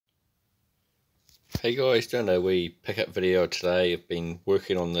Hey guys, doing a wee pickup video today. I've been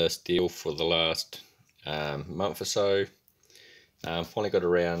working on this deal for the last month or so. Finally got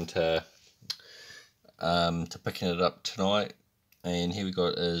around to picking it up tonight, and here we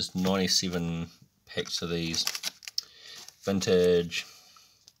got is 97 packs of these vintage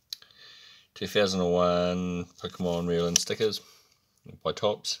 2001 Pokemon reel-in stickers by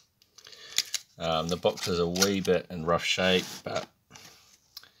Tops. The box is a wee bit in rough shape, but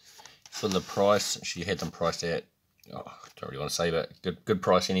for the price, she had them priced at, don't really want to say, but good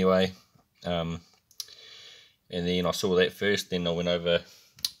price anyway. And then I saw that first, then I went over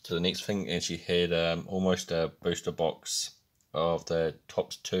to the next thing, and she had almost a booster box of the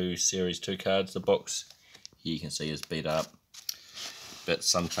Tops 2 Series 2 cards. The box here you can see is beat up, bit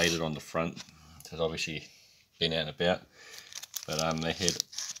sun faded on the front. It's obviously been out and about, but they had.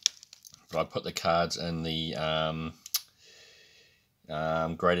 But I put the cards in the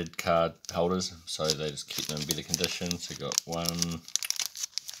graded card holders, so they just keep them in better condition. So got 1,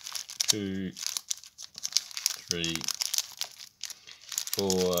 2, 3,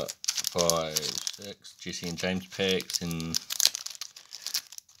 4, 5, 6 Jesse and James packs, and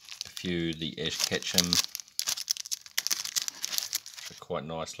a few of the Ash Ketchum. They're quite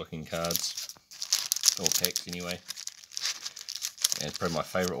nice looking cards, or packs anyway. And probably my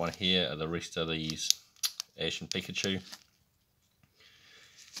favourite one here are the rest of these Ash and Pikachu.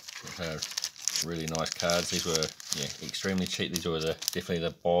 Really nice cards. These were extremely cheap. These were definitely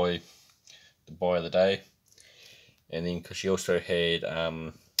the buy of the day. And then because she also had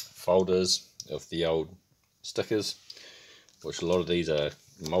folders of the old stickers, which a lot of these are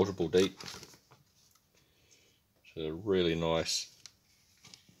multiple deep. So they're really nice,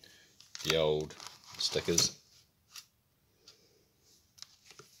 the old stickers.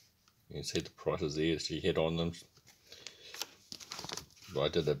 You can see the prices there she had on them. But I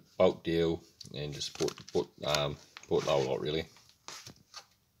did a bulk deal and just bought the whole lot really.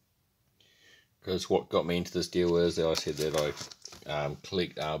 Because what got me into this deal is that I said that I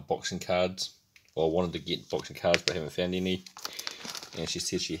collect boxing cards, or I wanted to get boxing cards but haven't found any. And she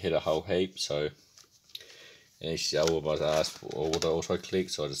said she had a whole heap, so, and she said, oh, I was asked what I also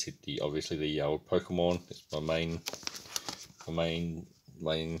collect, so I just said obviously the old Pokemon. It's my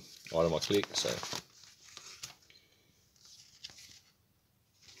main item I collect. So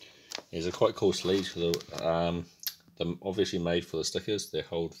these are quite cool sleeves for they're obviously made for the stickers. They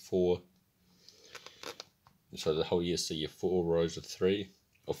hold 4, so the whole year, so you 4 rows of 3,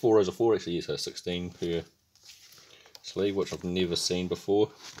 or 4 rows of 4 actually, so 16 per sleeve, which I've never seen before,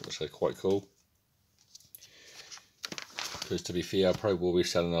 which are quite cool. Because to be fair, I probably will be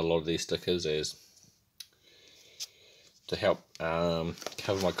selling a lot of these stickers as to help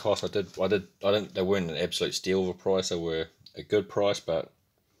cover my costs. I didn't. They weren't an absolute steal of a price. They were a good price, but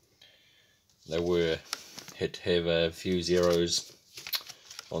they had to have a few zeros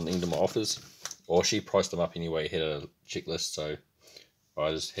on the end of my offers, or she priced them up anyway, had a checklist, so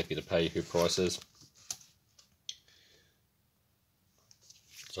I was happy to pay her prices.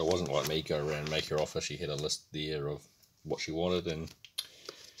 So it wasn't like me go around and make her offer. She had a list there of what she wanted, and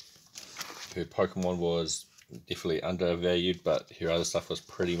her Pokemon was definitely undervalued, but her other stuff was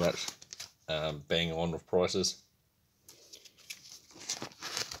pretty much bang on with prices.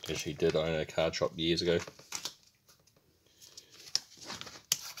 Because she did own a card shop years ago.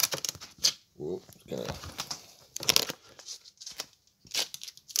 Whoa, got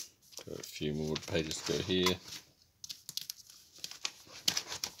a few more pages to go here.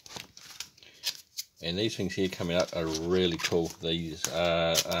 And these things here coming up are really cool. These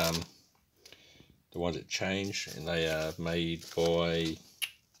are the ones that change, and they are made by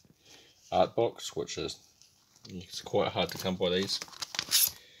Artbox, which is, it's quite hard to come by these.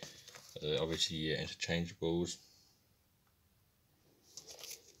 Obviously interchangeables,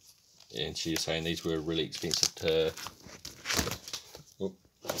 and she's saying these were really expensive to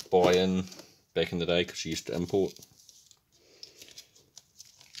buy in back in the day because she used to import,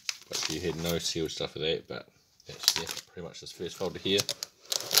 but she had no sealed stuff for that. But that's pretty much this first folder here.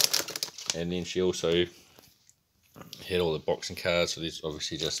 And then she also had all the boxing cards, so these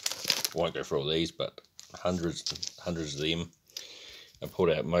obviously just won't go through all these, but hundreds of them. I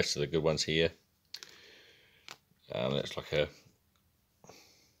pulled out most of the good ones here. That's like a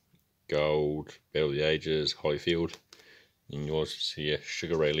gold Battle of the Ages, Holyfield. And yours is here,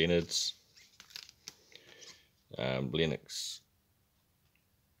 Sugar Ray Leonard's, Lennox,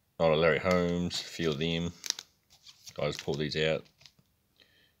 Larry Holmes, a few of them. I just pulled these out.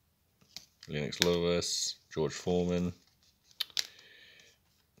 Lennox Lewis, George Foreman,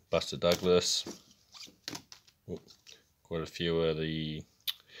 Buster Douglas. Quite a few of the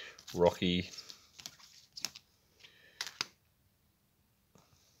Rocky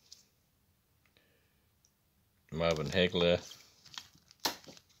Marvin Hagler,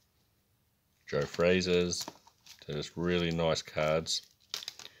 Joe Frazier's. They're just really nice cards.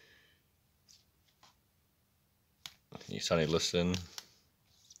 Sonny Liston,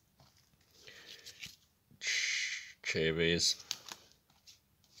 Chavez.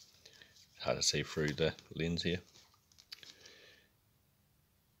 Hard to see through the lens here.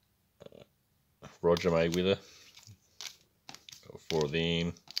 Roger Mayweather. Got 4 of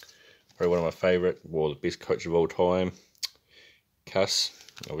them. Probably one of my favourite, well, the best coach of all time, Cuss.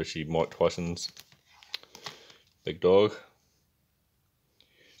 Obviously Mike Tyson's big dog.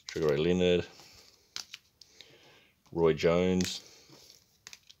 Sugar Ray Leonard. Roy Jones,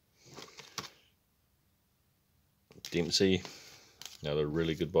 Dempsey, another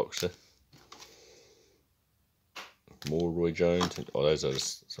really good boxer. More Roy Jones. Oh, those are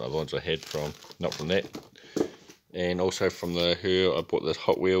some other ones I had from, not from that. And also from her, I bought this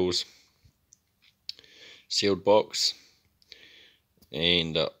Hot Wheels sealed box.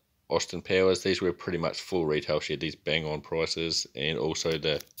 And Austin Powers, these were pretty much full retail. She had these bang on prices. And also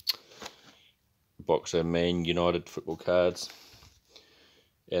the boxer Man United football cards,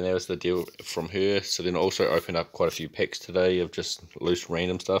 and that was the deal from her. So then I also opened up quite a few packs today of just loose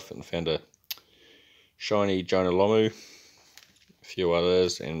random stuff and found a shiny Jonah Lomu, a few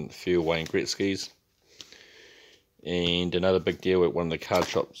others, and a few Wayne Gretzky's. And another big deal at one of the card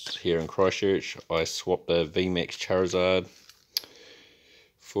shops here in Christchurch, I swapped the VMAX Charizard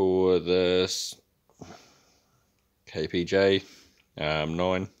for this KPJ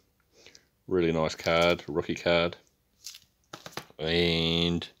 9. Really nice card, rookie card.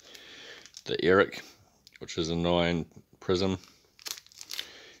 And the Eric, which is a 9 Prism.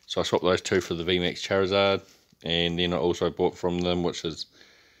 So I swapped those 2 for the VMAX Charizard. And then I also bought from them, which is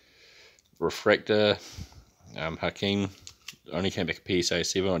Refractor Hakeem. Only came back a PSA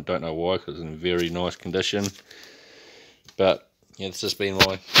 7. I don't know why, because it's in very nice condition. But yeah, it's just been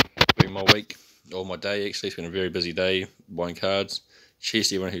my week, or my day actually. It's been a very busy day buying cards. Cheers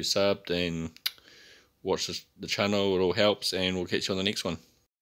to everyone who subbed and watched the channel. It all helps, and we'll catch you on the next one.